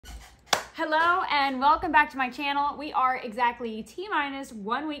Hello and welcome back to my channel. We are exactly T-minus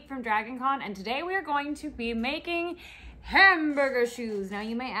 1 week from DragonCon, and today we are going to be making hamburger shoes. Now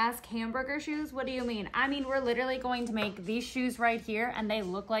you may ask, hamburger shoes? What do you mean? I mean, we're literally going to make these shoes right here and they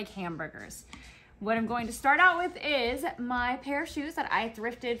look like hamburgers. What I'm going to start out with is my pair of shoes that I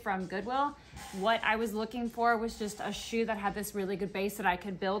thrifted from Goodwill. What I was looking for was just a shoe that had this really good base that I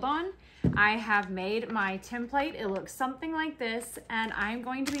could build on. I have made my template. It looks something like this, and I'm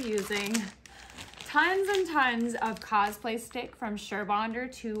going to be using tons and tons of Cosplay stick from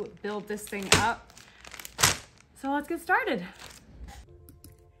Surebonder to build this thing up. So let's get started.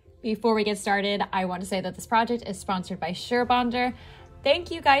 Before we get started, I want to say that this project is sponsored by Surebonder.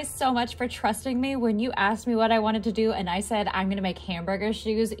 Thank you guys so much for trusting me when you asked me what I wanted to do and I said I'm gonna make hamburger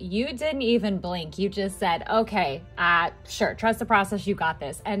shoes. You didn't even blink. You just said, okay, sure, trust the process, you got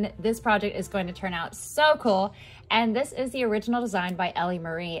this. And this project is going to turn out so cool. And this is the original design by Ellie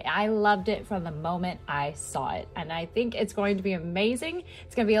Marie. I loved it from the moment I saw it. And I think it's going to be amazing.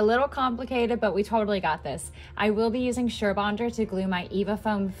 It's gonna be a little complicated, but we totally got this. I will be using Surebonder to glue my Eva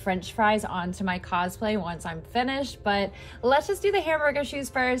foam French fries onto my cosplay once I'm finished, but let's just do the hamburger shoes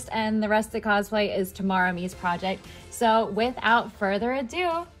first, and the rest of the cosplay is Tomorrow Me's project. So without further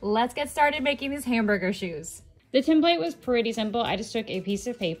ado, let's get started making these hamburger shoes. The template was pretty simple. I just took a piece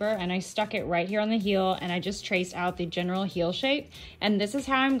of paper and I stuck it right here on the heel and I just traced out the general heel shape. And this is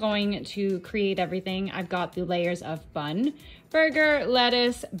how I'm going to create everything. I've got the layers of bun, burger,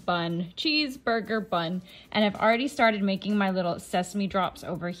 lettuce, bun, cheese, burger, bun. And I've already started making my little sesame drops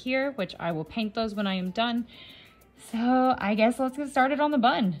over here, which I will paint those when I am done. So I guess let's get started on the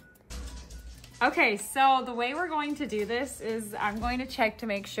bun. Okay, so the way we're going to do this is I'm going to check to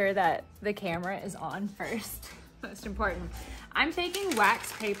make sure that the camera is on first. Most important. I'm taking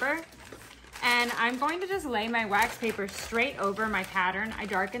wax paper and I'm going to just lay my wax paper straight over my pattern. I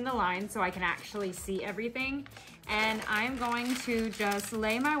darken the line so I can actually see everything. And I'm going to just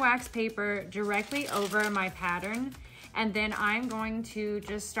lay my wax paper directly over my pattern. And then I'm going to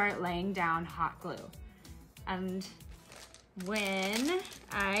just start laying down hot glue. And when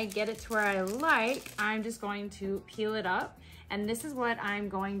I get it to where I like, I'm just going to peel it up. And this is what I'm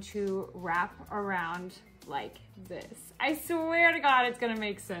going to wrap around like this. I swear to God, it's gonna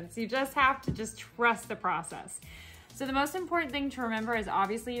make sense. You just have to just trust the process. So the most important thing to remember is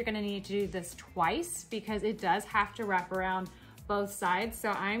obviously you're gonna need to do this twice because it does have to wrap around both sides. So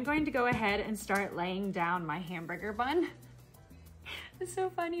I'm going to go ahead and start laying down my hamburger bun. It's so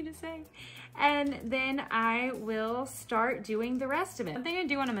funny to say. And then I will start doing the rest of it. One thing I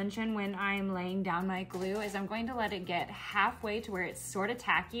do want to mention when I'm laying down my glue is I'm going to let it get halfway to where it's sort of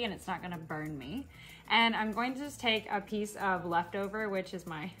tacky and it's not going to burn me. And I'm going to just take a piece of leftover, which is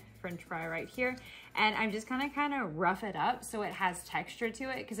my French fry right here, and I'm just gonna kind of rough it up so it has texture to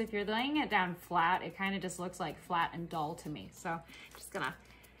it, because if you're laying it down flat, it kind of just looks like flat and dull to me. So I'm just gonna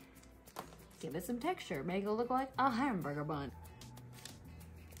give it some texture, make it look like a hamburger bun.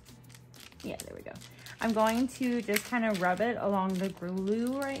 Yeah, there we go. I'm going to just kind of rub it along the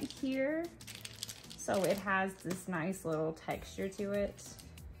glue right here so it has this nice little texture to it.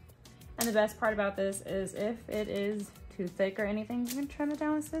 And the best part about this is if it is too thick or anything, you can trim it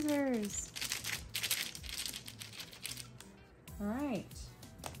down with scissors. All right,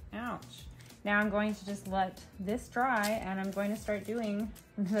 ouch. Now I'm going to just let this dry and I'm going to start doing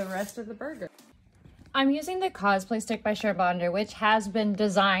the rest of the burger. I'm using the Cosplay stick by Surebonder, which has been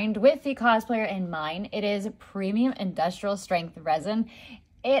designed with the cosplayer in mind. It is premium industrial strength resin.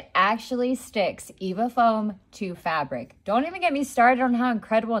 It actually sticks Eva foam to fabric. Don't even get me started on how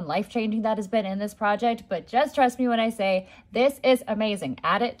incredible and life-changing that has been in this project, but just trust me when I say this is amazing.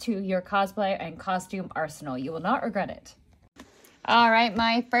 Add it to your cosplay and costume arsenal. You will not regret it. All right,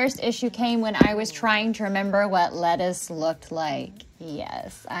 my first issue came when I was trying to remember what lettuce looked like.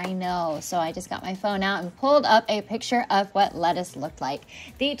 Yes, I know. So I just got my phone out and pulled up a picture of what lettuce looked like.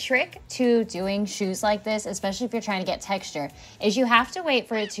 The trick to doing shoes like this, especially if you're trying to get texture, is you have to wait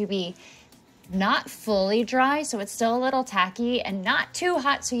for it to be not fully dry, so it's still a little tacky, and not too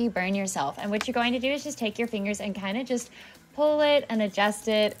hot so you burn yourself. And what you're going to do is just take your fingers and kind of just pull it and adjust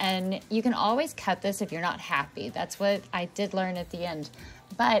it, and you can always cut this if you're not happy. That's what I did learn at the end.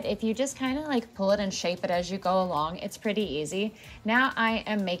 But if you just kind of like pull it and shape it as you go along, it's pretty easy. Now I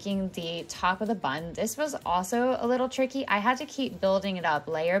am making the top of the bun. This was also a little tricky. I had to keep building it up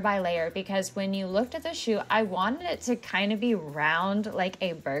layer by layer because when you looked at the shoe, I wanted it to kind of be round like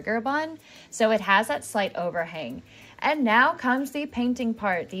a burger bun. So it has that slight overhang. And now comes the painting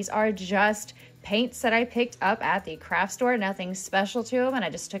part. These are just paints that I picked up at the craft store, nothing special to them, and I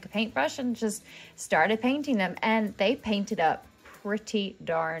just took a paintbrush and just started painting them, and they painted up pretty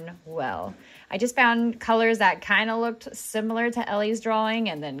darn well. I just found colors that kind of looked similar to Ellie's drawing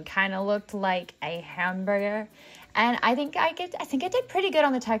and then kind of looked like a hamburger. And I think I did pretty good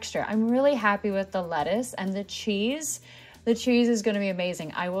on the texture. I'm really happy with the lettuce and the cheese. The cheese is going to be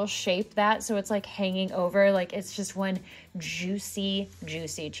amazing. I will shape that so it's like hanging over, like it's just one juicy,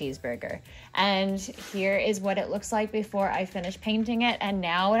 juicy cheeseburger. And here is what it looks like before I finish painting it. And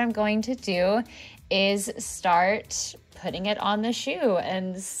now what I'm going to do is start putting it on the shoe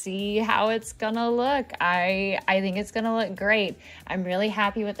and see how it's gonna look. I think it's gonna look great. I'm really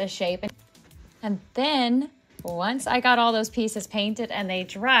happy with the shape. And then once I got all those pieces painted and they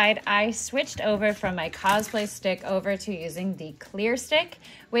dried, I switched over from my Cosplay stick over to using the clear stick,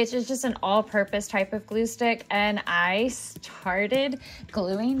 which is just an all-purpose type of glue stick. And I started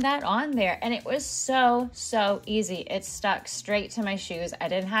gluing that on there and it was so easy. It stuck straight to my shoes. I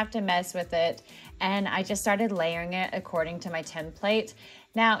didn't have to mess with it. And I just started layering it according to my template.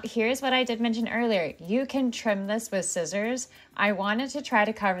 Now, here's what I did mention earlier. You can trim this with scissors. I wanted to try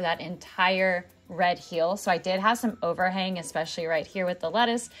to cover that entire red heel. So I did have some overhang, especially right here with the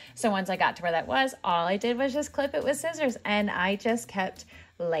lettuce. So once I got to where that was, all I did was just clip it with scissors and I just kept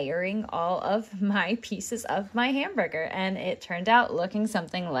layering all of my pieces of my hamburger and it turned out looking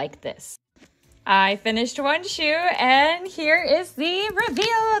something like this. I finished one shoe and here is the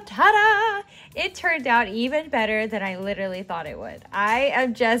reveal. Ta-da! It turned out even better than I literally thought it would. I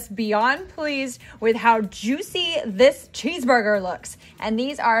am just beyond pleased with how juicy this cheeseburger looks. And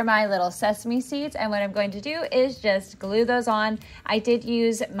these are my little sesame seeds. And what I'm going to do is just glue those on. I did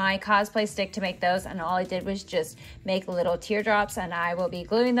use my Cosplay stick to make those. And all I did was just make little teardrops. And I will be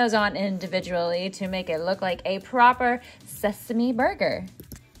gluing those on individually to make it look like a proper sesame burger.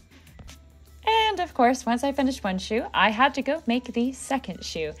 And of course, once I finished one shoe, I had to go make the second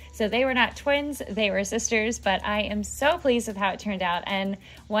shoe. So they were not twins, they were sisters, but I am so pleased with how it turned out. And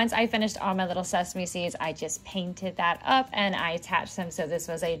once I finished all my little sesame seeds, I just painted that up and I attached them so this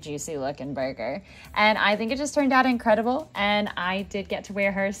was a juicy looking burger. And I think it just turned out incredible. And I did get to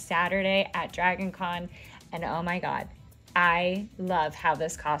wear her Saturday at Dragon Con. And oh my God, I love how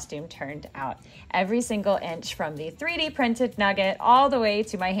this costume turned out. Every single inch from the 3D printed nugget all the way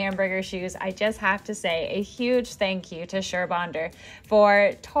to my hamburger shoes. I just have to say a huge thank you to Surebonder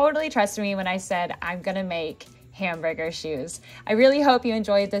for totally trusting me when I said I'm gonna make hamburger shoes. I really hope you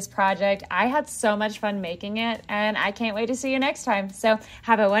enjoyed this project. I had so much fun making it and I can't wait to see you next time. So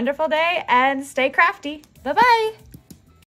have a wonderful day and stay crafty. Bye-bye.